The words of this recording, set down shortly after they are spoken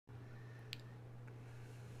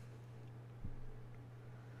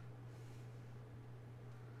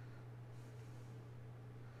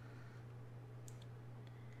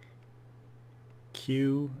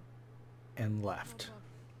Q and left.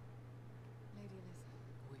 Lady Elizabeth.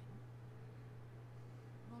 Queen.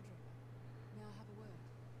 Roderick, may I have a word?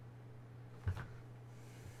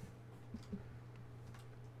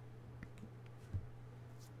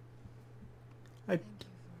 I Thank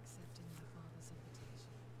you for accepting my father's invitation.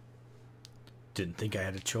 didn't think I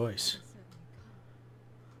had a choice. I certainly can't.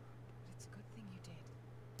 But it's a good thing you did.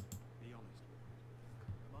 Be honest.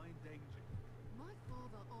 Am I in danger? My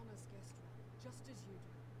father honors guest rank, just as you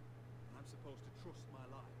do. And I'm supposed to trust my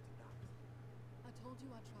life to that. I told you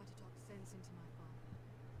I'd try to talk sense into my father.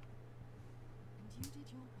 And you did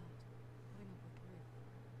your part, putting up with grief.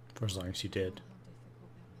 For as long as you I did. know how difficult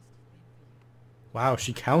that must have been for you. Wow,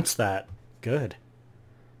 she counts that. Good.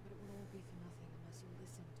 But it will all be for nothing unless you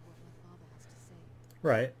listen to what my father has to say.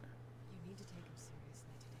 Right. You need to take him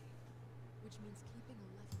seriously today, which means keeping a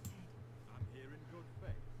level head. I'm here in good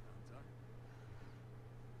faith, aren't I?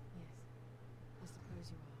 Yes, I suppose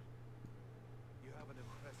you are. You have an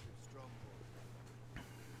impressive stronghold.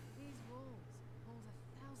 These walls hold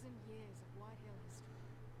 1,000 years of Whitehill history.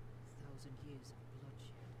 1,000 years of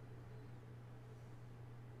bloodshed.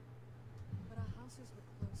 But our houses were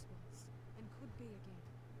close once, and could be again.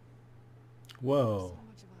 Whoa. So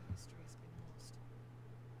much of our history has been lost.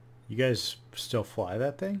 You guys still fly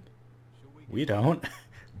that thing? Shall we We don't.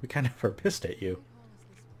 We kind of are pissed at you. Whitehall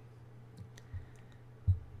is this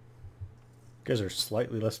way. You guys are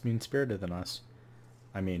slightly less mean-spirited than us.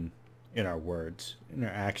 I mean, in our words. In our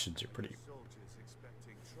actions, you're pretty... soldiers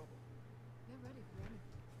expecting trouble? They're ready for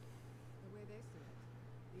anything. The way they see it,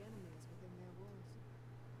 the enemy is within their walls.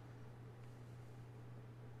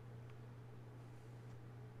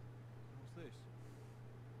 What's this?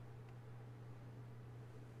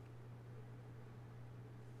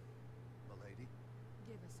 My lady?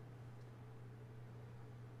 Give us a moment.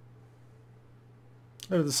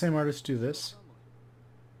 Oh, did the same artist do this? Family.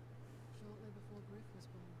 Shortly before Griff was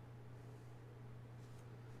born.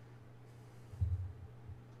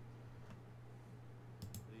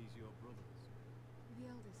 These your brothers?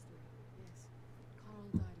 The eldest three, yes.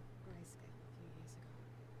 Carl died of grayscale a few years ago.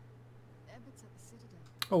 Abbott's at the Citadel.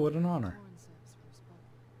 Oh, what an honor. Foreign service from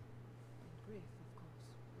Scotland. And Griff, of course,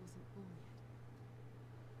 wasn't born yet.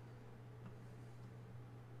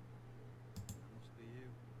 That must be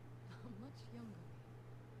you. Much younger.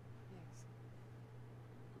 Yes.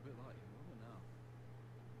 Look a bit like your mother now.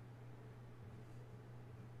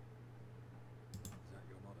 Is that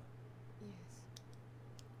your mother? Yes.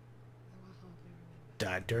 Though I hardly remember.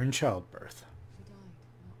 Died during childbirth. She died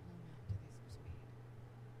not long after this was made.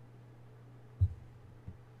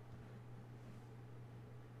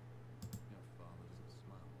 Your father doesn't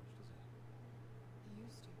smile much, does he? He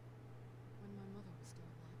used to, when my mother was still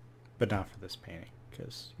alive. But not for this painting,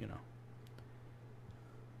 because, you know.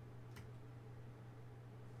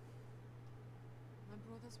 My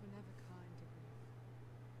brothers were never kind to Griff.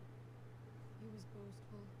 He was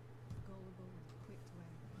boastful, gullible, and quick to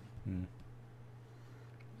anger. Hmm.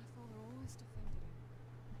 My father always defended him.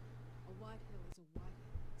 A Whitehill is a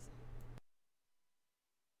Whitehill, he'd say.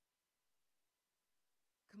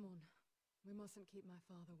 Come on, we mustn't keep my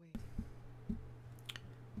father waiting.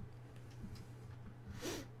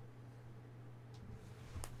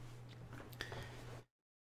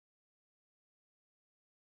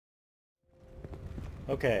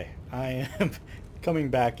 Okay, I am coming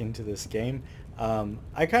back into this game.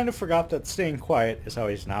 I kind of forgot that staying quiet is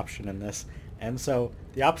always an option in this, and so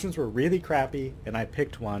the options were really crappy, and I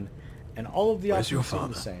picked one, and all of the Where's your options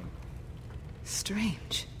seemed the father? same.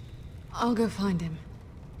 Strange. I'll go find him.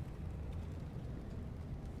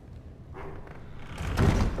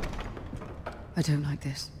 I don't like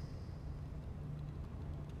this.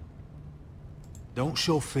 Don't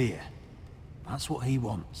show fear. That's what he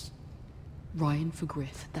wants. Ryan for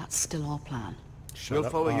Griff, that's still our plan. Shut We'll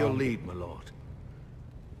up, follow your Mom. lead, my lord.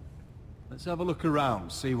 Let's have a look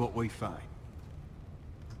around, see what we find.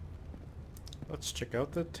 Let's check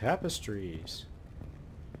out the tapestries.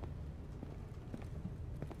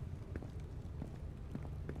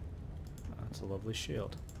 That's a lovely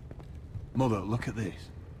shield. Mother, look at this.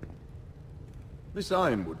 This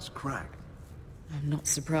ironwood's cracked. I'm not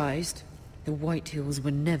surprised. The Whitehills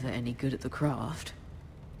were never any good at the craft.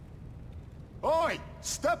 Oi!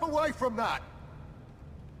 Step away from that!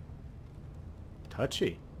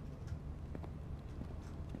 Touchy.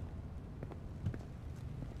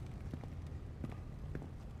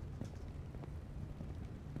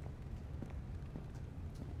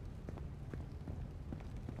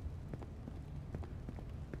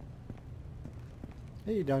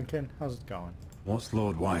 Hey Duncan, how's it going? What's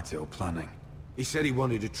Lord Whitehill planning? He said he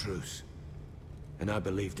wanted a truce, and I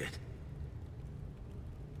believed it.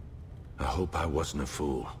 I hope I wasn't a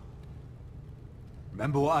fool.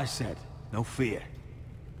 Remember what I said. No fear.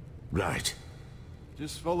 Right.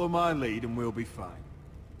 Just follow my lead and we'll be fine.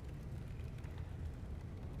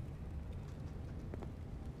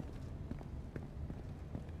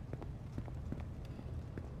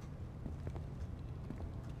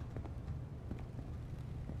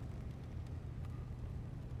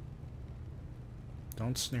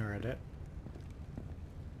 Don't sneer at it.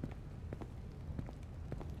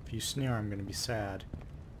 If you sneer, I'm gonna be sad.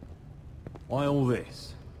 Why all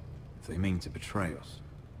this? If they mean to betray us.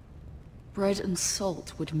 Bread and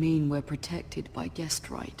salt would mean we're protected by guest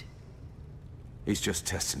right. He's just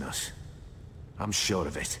testing us. I'm sure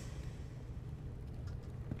of it.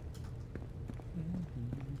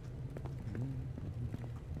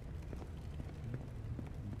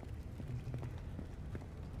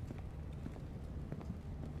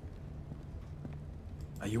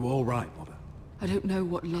 Are you all right, Mother? I don't know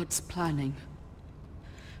what Ludd's planning,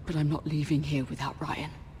 but I'm not leaving here without Ryan.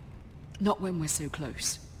 Not when we're so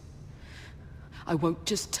close. I won't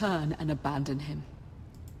just turn and abandon him.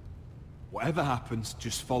 Whatever happens,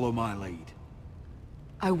 just follow my lead.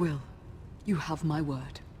 I will. You have my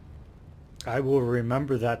word. I will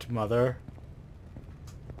remember that, Mother.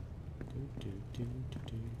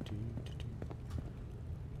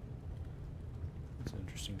 That's an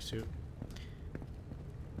interesting suit.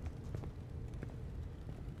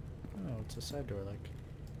 Oh, it's a side door, like.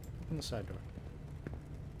 Open the side door.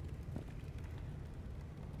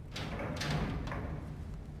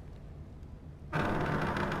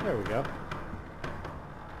 There we go.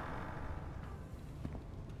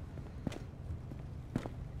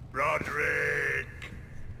 Roderick!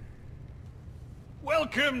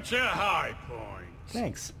 Welcome to Highpoint.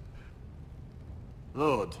 Thanks.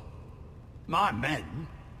 Lord, my men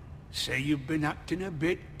say you've been acting a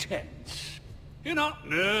bit tense. You're not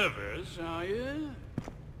nervous, are you?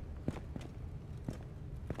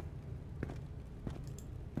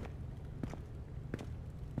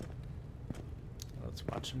 Let's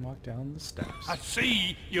watch him walk down the steps. I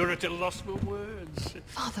see you're at a loss for words.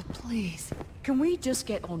 Father, please. Can we just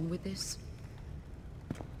get on with this?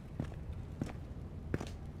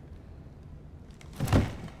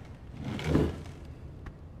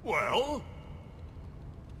 Well?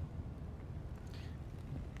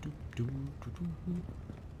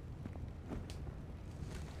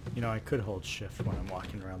 You know, I could hold shift when I'm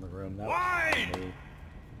walking around the room. That Why? would be me.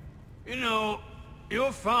 You know,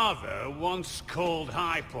 your father once called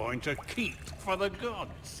Highpoint a keep for the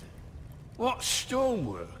gods. What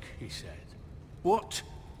stonework, he said. What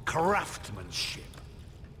craftsmanship.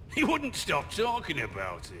 He wouldn't stop talking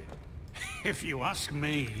about it. If you ask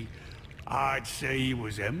me, I'd say he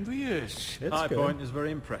was envious. It's Highpoint good. is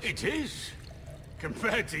very impressive. It is.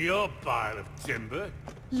 Compared to your pile of timber.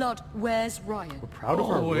 Ludd, where's Ryan? We're proud of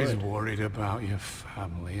our Always wood. worried about your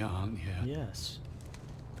family, aren't you? Yes.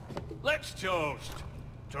 Let's toast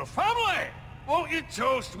to family! Won't you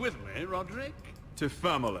toast with me, Roderick? To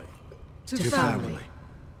family. To family.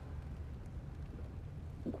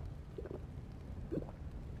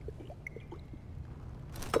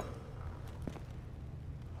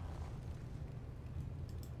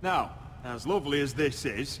 Now, as lovely as this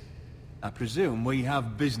is, I presume we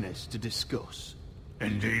have business to discuss.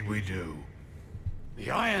 Indeed we do.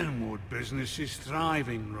 The ironwood business is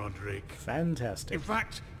thriving, Roderick. In Fantastic.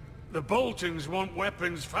 fact, the Boltons want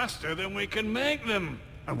weapons faster than we can make them.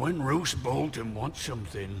 And when Roose Bolton wants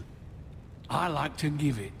something, I like to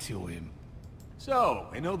give it to him. So,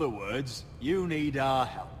 in other words, you need our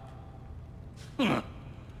help.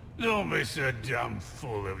 Don't be so damn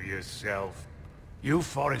full of yourself. You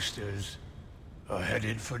Foresters are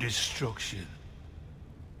headed for destruction.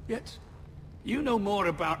 Yet, you know more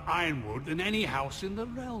about Ironwood than any house in the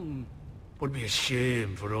realm. Would be a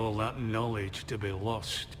shame for all that knowledge to be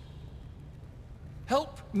lost.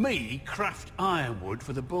 Help me craft ironwood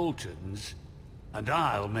for the Boltons, and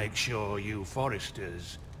I'll make sure you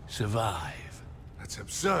Foresters survive. That's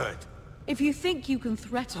absurd. If you think you can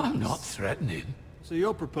threaten I'm us... not threatening. So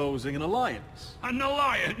you're proposing an alliance? An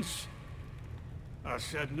alliance? I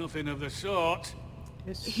said nothing of the sort.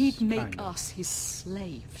 It's He'd make kinda. us his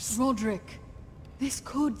slaves. Roderick, this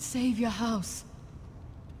could save your house.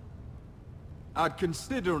 I'd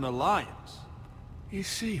consider an alliance. You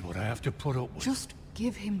see what I have to put up with? Just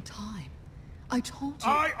give him time. I told you.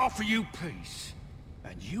 I offer you peace,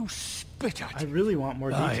 and you spit at I it. really want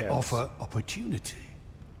more I details. offer opportunity,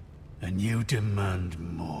 and you demand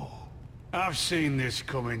more. I've seen this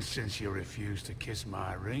coming since you refused to kiss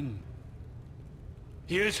my ring.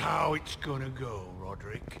 Here's how it's gonna go,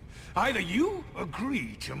 Roderick. Either you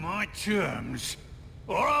agree to my terms,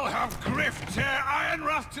 or I'll have Griff tear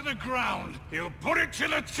Ironrath to the ground. He'll put it to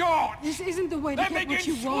the torch. This isn't the way to Then get what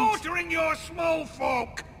begin you want. slaughtering your small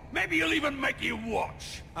folk. Maybe he'll even make you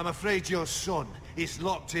watch. I'm afraid your son is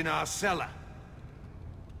locked in our cellar.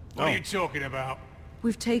 What are you talking about?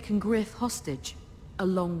 We've taken Griff hostage,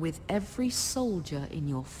 along with every soldier in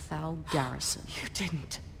your foul garrison. You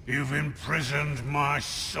didn't. You've imprisoned my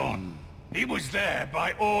son. He was there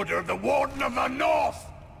by order of the Warden of the North.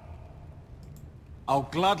 I'll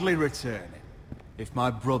gladly return it, if my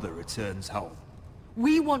brother returns home.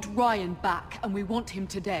 We want Ryan back, and we want him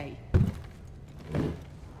today.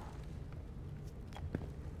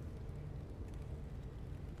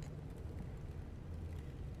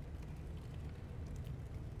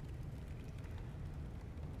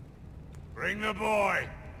 Bring the boy.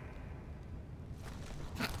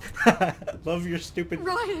 Love your stupid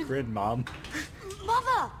Ryan! grin, Mom.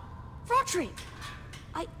 Mother! Roderick!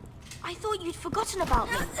 I thought you'd forgotten about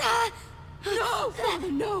me. No,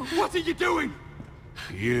 Father, no! What are you doing?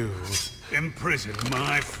 You imprison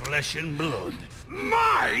my flesh and blood.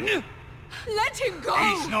 Mine? Let him go!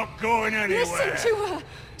 He's not going anywhere. Listen to her!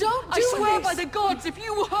 Don't do I swear by the gods, if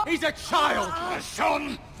you hurt... He's a child! A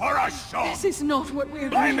son for a son. This is not what we're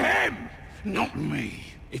Blame doing. him, not me.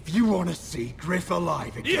 If you want to see Griff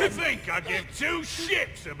alive again... You think I give two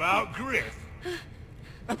shits about Griff?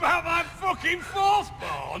 About my fucking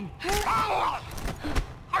fourthborn? I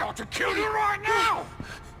ought to kill you right now!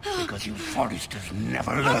 Because you Forresters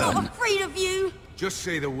never I'm learn. not afraid of you! Just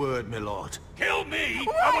say the word, my lord. Kill me,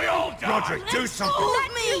 and we all die! Roderick, do something!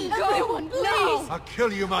 Let me! Everyone, please! I'll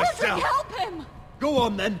kill you Roderick, myself! help him! Go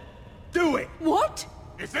on then! Do it! What?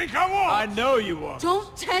 You think I won't? I know you won't.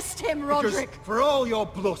 Don't test him, Because Roderick! for all your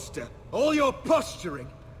bluster, all your posturing,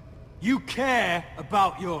 you care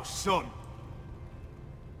about your son.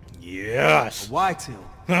 Yes. A Whitehill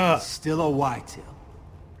is still a Whitehill.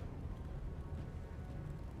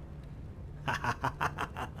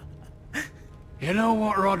 You know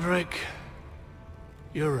what, Roderick?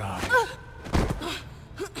 You're right.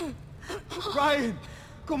 Ryan,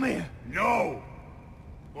 come here. No!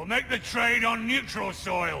 We'll make the trade on neutral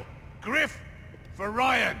soil. Griff for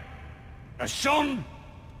Ryan. A son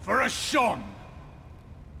for a son.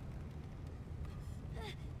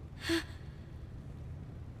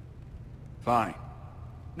 Fine.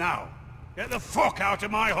 Now, get the fuck out of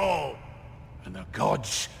my hall. And the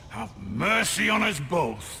gods have mercy on us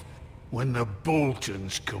both when the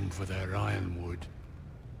Boltons come for their ironwood.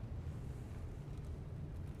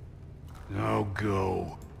 Now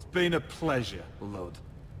go. It's been a pleasure, Lud.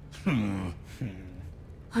 I'm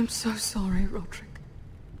so sorry, Roderick.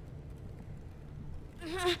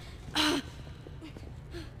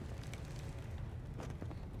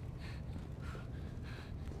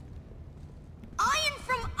 Iron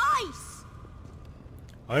from ice!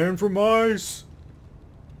 Iron from ice.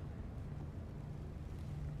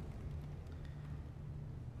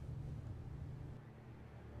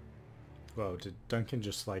 Whoa, did Duncan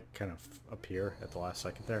just like kind of appear at the last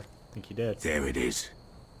second there? I think he did. There it is.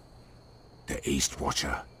 The East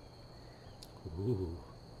Watcher. Ooh.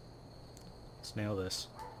 Let's nail this.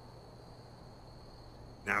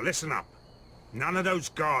 Now listen up. None of those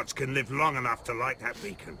guards can live long enough to light that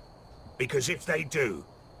beacon. Because if they do,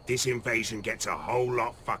 this invasion gets a whole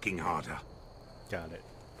lot fucking harder. Got it.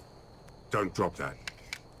 Don't drop that.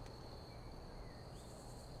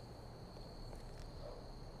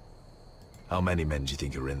 How many men do you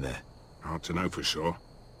think are in there? Hard to know for sure.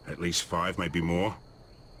 At least 5, maybe more.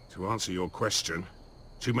 To answer your question,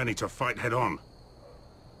 too many to fight head on.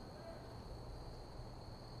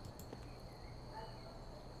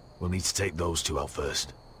 We'll need to take those two out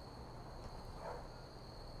first.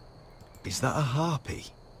 Is that a harpy?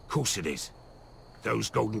 Of course it is. Those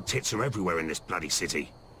golden tits are everywhere in this bloody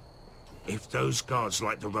city. If those guards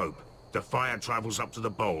light the rope, the fire travels up to the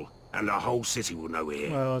bowl, and the whole city will know we're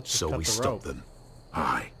here. Well, let's just So cut we the stop rope. them.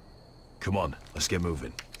 Aye. Come on, let's get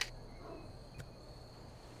moving.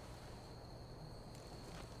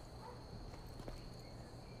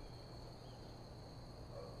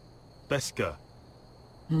 Beska.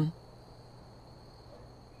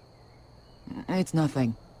 It's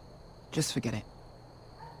nothing. Just forget it.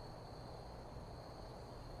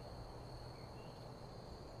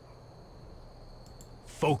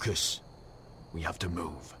 Focus. We have to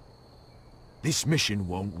move. This mission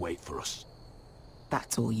won't wait for us.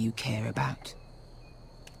 That's all you care about.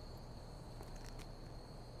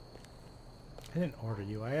 I didn't order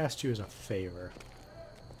you. I asked you as a favor.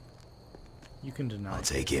 You can deny. I'll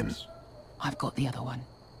take him. favors. I've got the other one.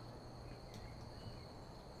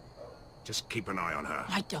 Just keep an eye on her.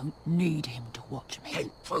 I don't need him to watch me. Hey,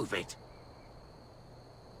 prove it.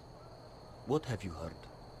 What have you heard?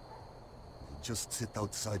 They just sit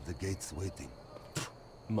outside the gates waiting.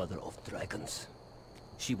 Mother of dragons.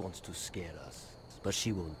 She wants to scare us, but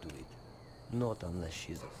she won't do it. Not unless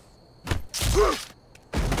she's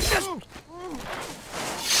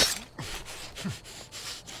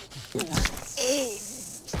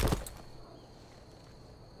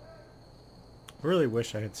I really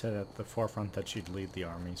wish I had said at the forefront that she'd lead the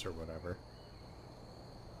armies or whatever.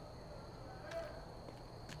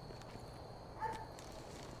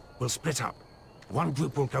 We'll split up. One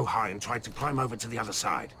group will go high and try to climb over to the other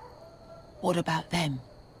side. What about them?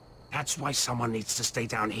 That's why someone needs to stay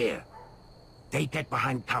down here. They get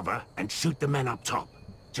behind cover and shoot the men up top.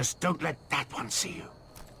 Just don't let that one see you.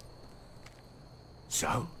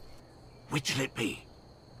 So, which'll it be?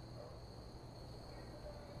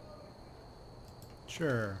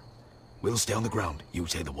 Sure. We'll stay on the ground. You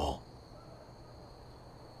take the wall.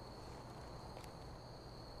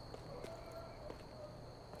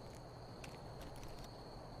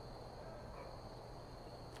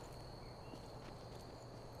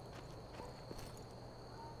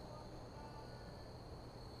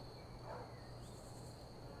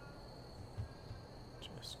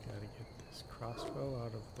 Just gotta get this crossbow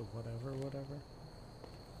out of the whatever.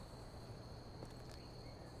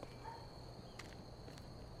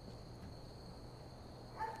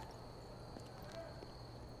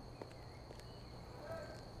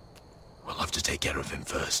 We'll have to take care of him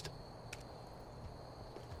first.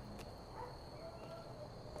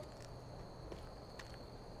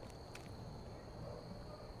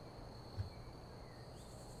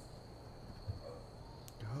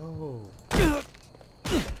 Oh.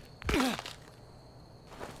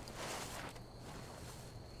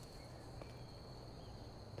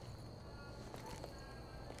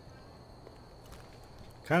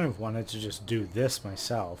 Kind of wanted to just do this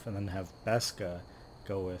myself and then have Beska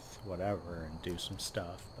go with whatever and do some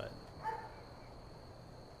stuff, but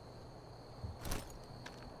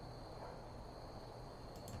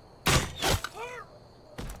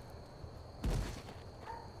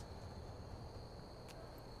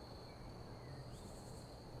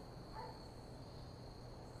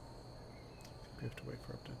we have to wait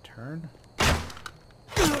for it to turn.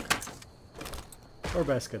 Or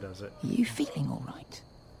Beska does it. You feeling all right?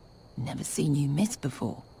 Never seen you miss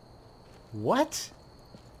before. What?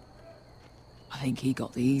 I think he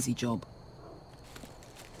got the easy job.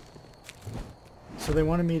 So they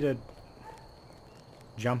wanted me to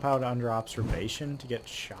jump out under observation to get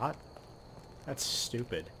shot? That's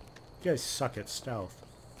stupid. You guys suck at stealth.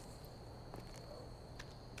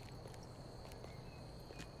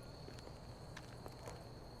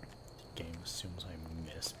 The game assumes I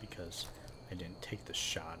missed because I didn't take the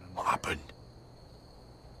shot. What happened?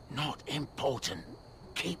 Not important.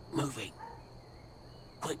 Keep moving.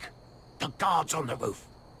 Quick, the guards on the roof.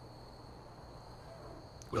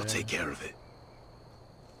 We'll take care of it.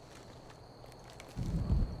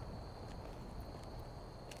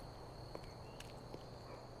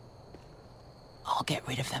 I'll get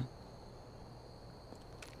rid of them.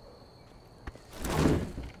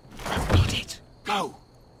 Got it. Go.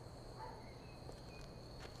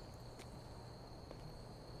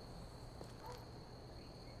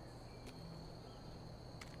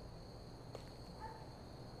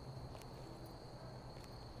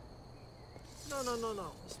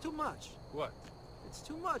 No. It's too much. What? It's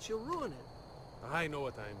too much. You'll ruin it. I know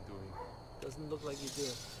what I'm doing. Doesn't look like you do.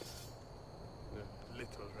 The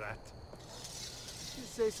little rat. You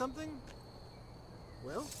say something?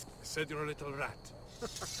 Well? I said you're a little rat.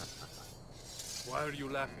 Why are you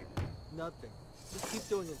laughing? Nothing. Just keep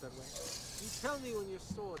doing it that way. You tell me when your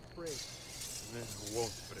sword breaks. It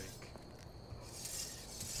won't break.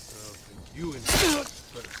 I'll take you in first.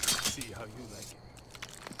 See how you like it.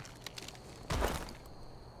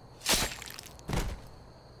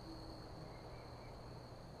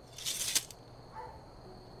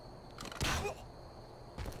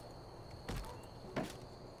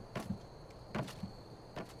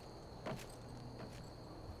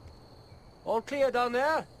 all clear down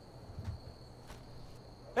there?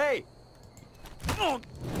 Hey! They're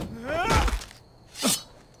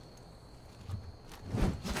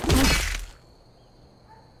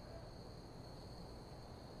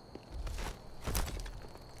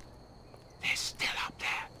still up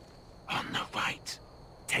there. On the right.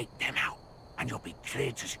 Take them out, and you'll be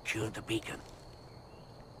cleared to secure the beacon.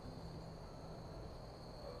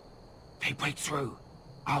 They break through.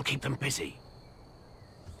 I'll keep them busy.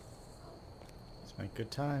 Let's make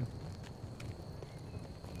good time.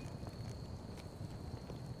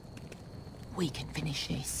 We can finish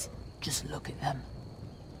this. Just look at them.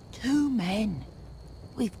 2 men.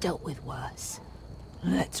 We've dealt with worse.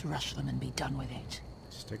 Let's rush them and be done with it.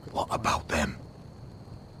 What about them?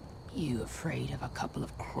 You afraid of a couple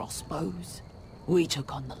of crossbows? We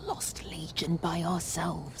took on the Lost Legion by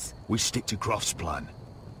ourselves. We stick to Croft's plan.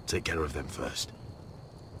 Take care of them first.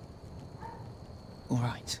 All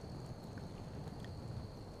right.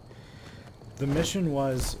 The mission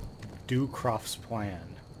was do Croft's plan.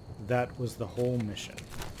 That was the whole mission.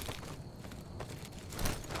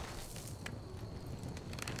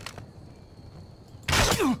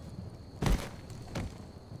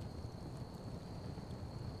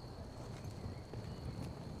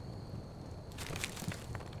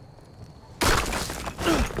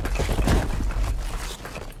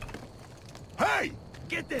 Hey!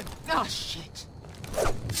 Get them! Oh, shit.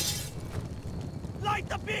 Light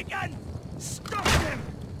the beacon! Stop them!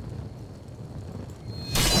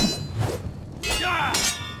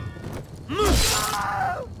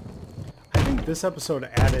 I think this episode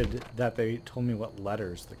added that they told me what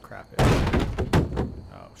letters the crap is.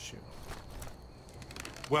 Oh, shoot.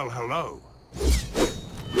 Well, hello.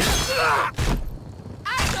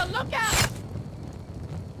 Asher, look out!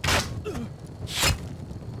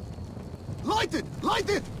 Light it! Light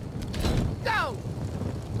it! Go!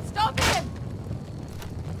 Stop him!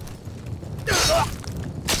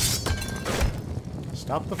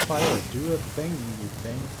 Stop the fire. Do a thing, you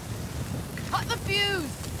thing. Cut the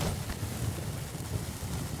fuse!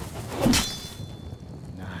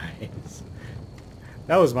 Nice.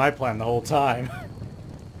 That was my plan the whole time.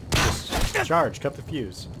 Just charge. Cut the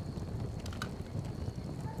fuse.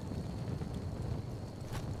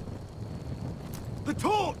 The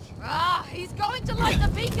torch! Ah, he's going to light the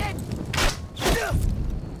beacon!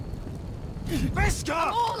 Veska!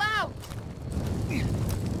 I'm all out!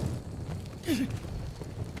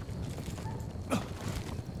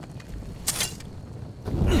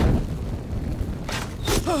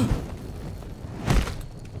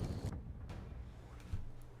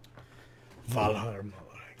 Valhar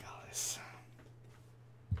Morgalis.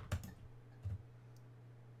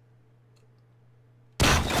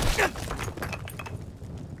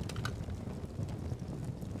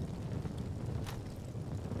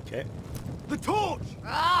 Okay. The torch!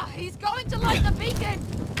 Ah, he's going to light the beacon!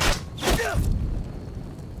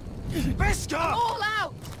 Veska! I'm all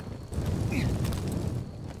out!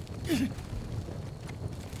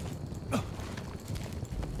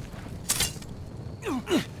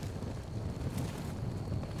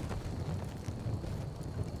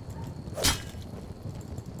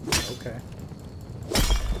 Okay.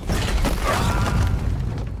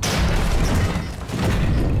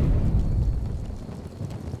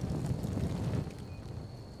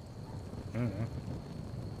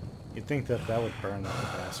 You'd think that that would burn that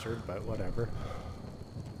bastard, but whatever.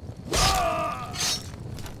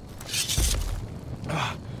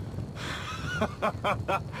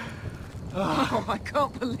 Oh, I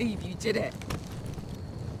can't believe you did it.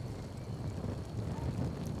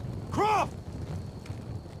 Croft!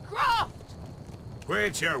 Croft!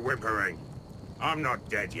 Quit your whimpering. I'm not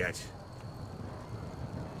dead yet.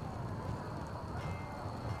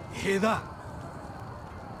 Hear that?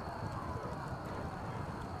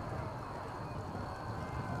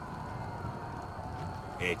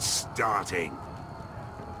 It's starting.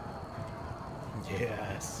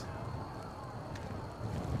 Yes.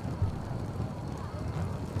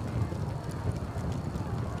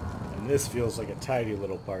 And this feels like a tidy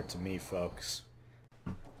little part to me, folks.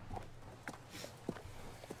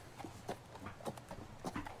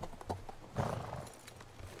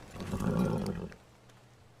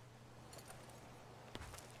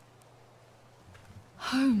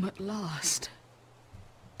 Home at last.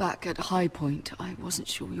 Back at Highpoint, I wasn't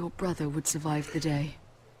sure your brother would survive the day.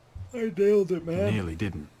 I nailed it, man. Nearly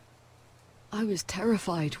didn't. I was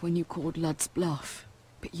terrified when you called Ludd's bluff,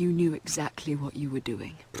 but you knew exactly what you were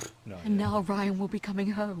doing. No, And now Ryan will be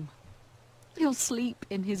coming home. He'll sleep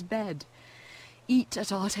in his bed, eat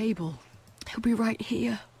at our table. He'll be right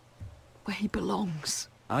here, where he belongs.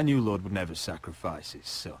 I knew Lord would never sacrifice his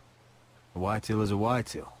son. A Whitehill is a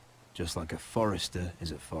Whitehill, just like a Forester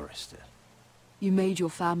is a Forester. You made your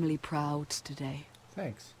family proud today.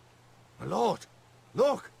 Thanks. My lord,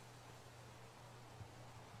 look!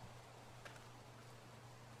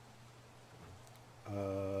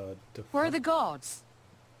 Where are the guards?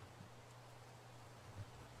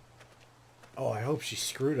 Oh, I hope she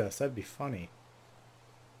screwed us. That'd be funny.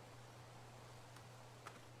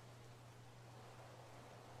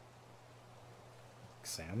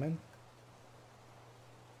 Salmon?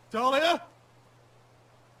 Talia?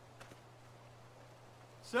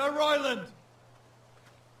 Sir Ryland!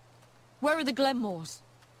 Where are the Glenmores?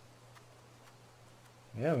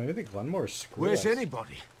 Yeah, maybe the Glenmore screw Where's us.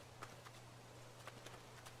 anybody?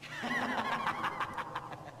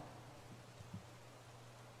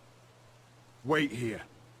 Wait here.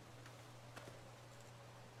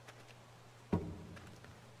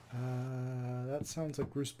 That sounds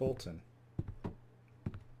like Bruce Bolton.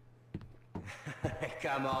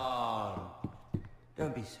 Come on.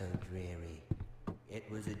 Don't be so dreary. It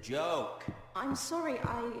was a joke. I'm sorry,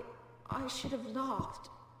 I should have laughed.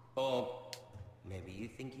 Or maybe you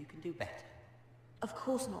think you can do better. Of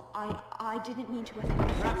course not. I didn't mean to offend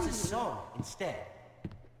Perhaps you. a song instead.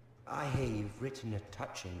 I hear you've written a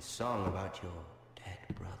touching song about your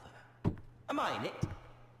dead brother. Am I in it?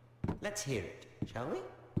 Let's hear it, shall we?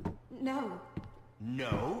 No.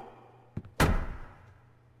 No?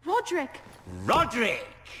 Roderick! Roderick!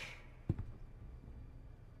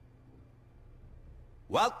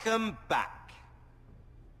 Welcome back.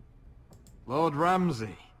 Lord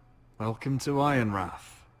Ramsay, welcome to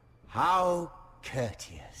Ironrath. How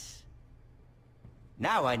courteous.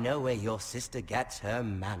 Now I know where your sister gets her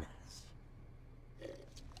manners.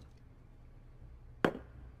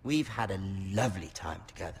 We've had a lovely time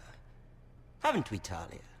together. Haven't we,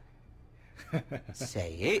 Talia?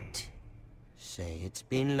 Say it. Say it's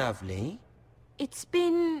been lovely. It's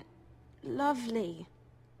been lovely.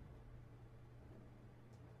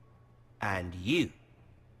 And you.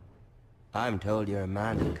 I'm told you're a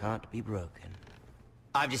man who can't be broken.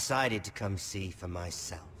 I've decided to come see for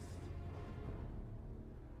myself.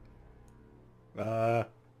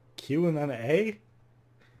 Q and then A?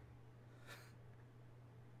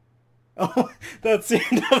 Oh, that's the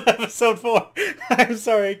end of episode 4. I'm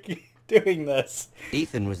sorry I keep doing this.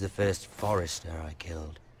 Ethan was the first Forrester I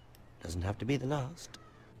killed. Doesn't have to be the last.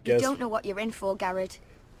 You don't know what you're in for, Garrett.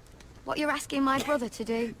 What you're asking my brother to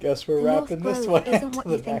do. Guess we're The wrapping North this Grove one isn't into what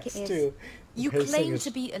the you think next it is. two. You Pacing claim is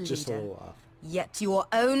to be a just a leader, little off. yet your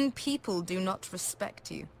own people do not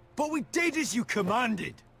respect you. But we did as you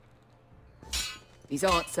commanded. These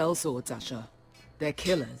aren't sellswords, Asher. They're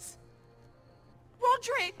killers.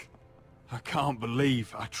 Roderick! I can't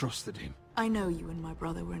believe I trusted him. I know you and my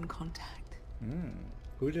brother were in contact.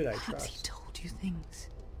 Who did I Perhaps he trust? told you things.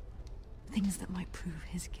 Things that might prove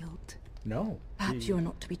his guilt. No. Perhaps you're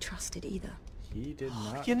not to be trusted either. He did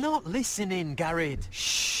not. You're not listening, Garrett.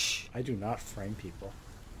 Shh. I do not frame people.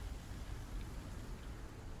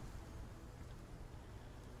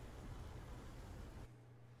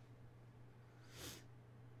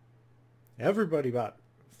 Everybody bought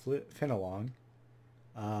Finn along.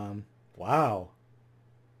 Wow.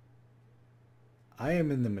 I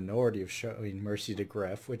am in the minority of showing mercy to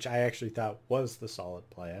Griff, which I actually thought was the solid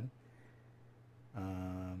plan.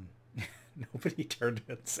 Nobody turned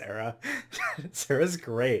on Sarah. Sarah's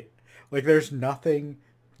great. Like, there's nothing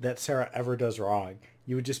that Sarah ever does wrong.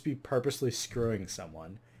 You would just be purposely screwing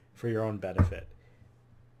someone for your own benefit.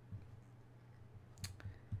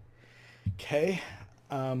 Okay.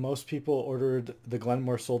 Most people ordered the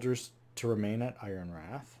Glenmore soldiers to remain at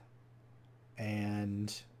Ironrath.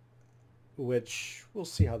 And which we'll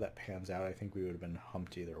see how that pans out. I think we would have been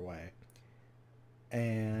humped either way.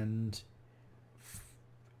 And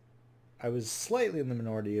I was slightly in the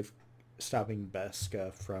minority of stopping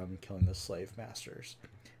Beska from killing the slave masters.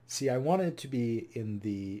 See, I wanted to be in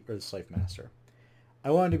the slave master.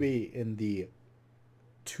 I wanted to be in the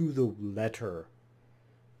to the letter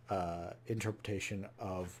interpretation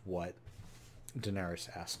of what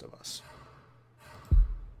Daenerys asked of us.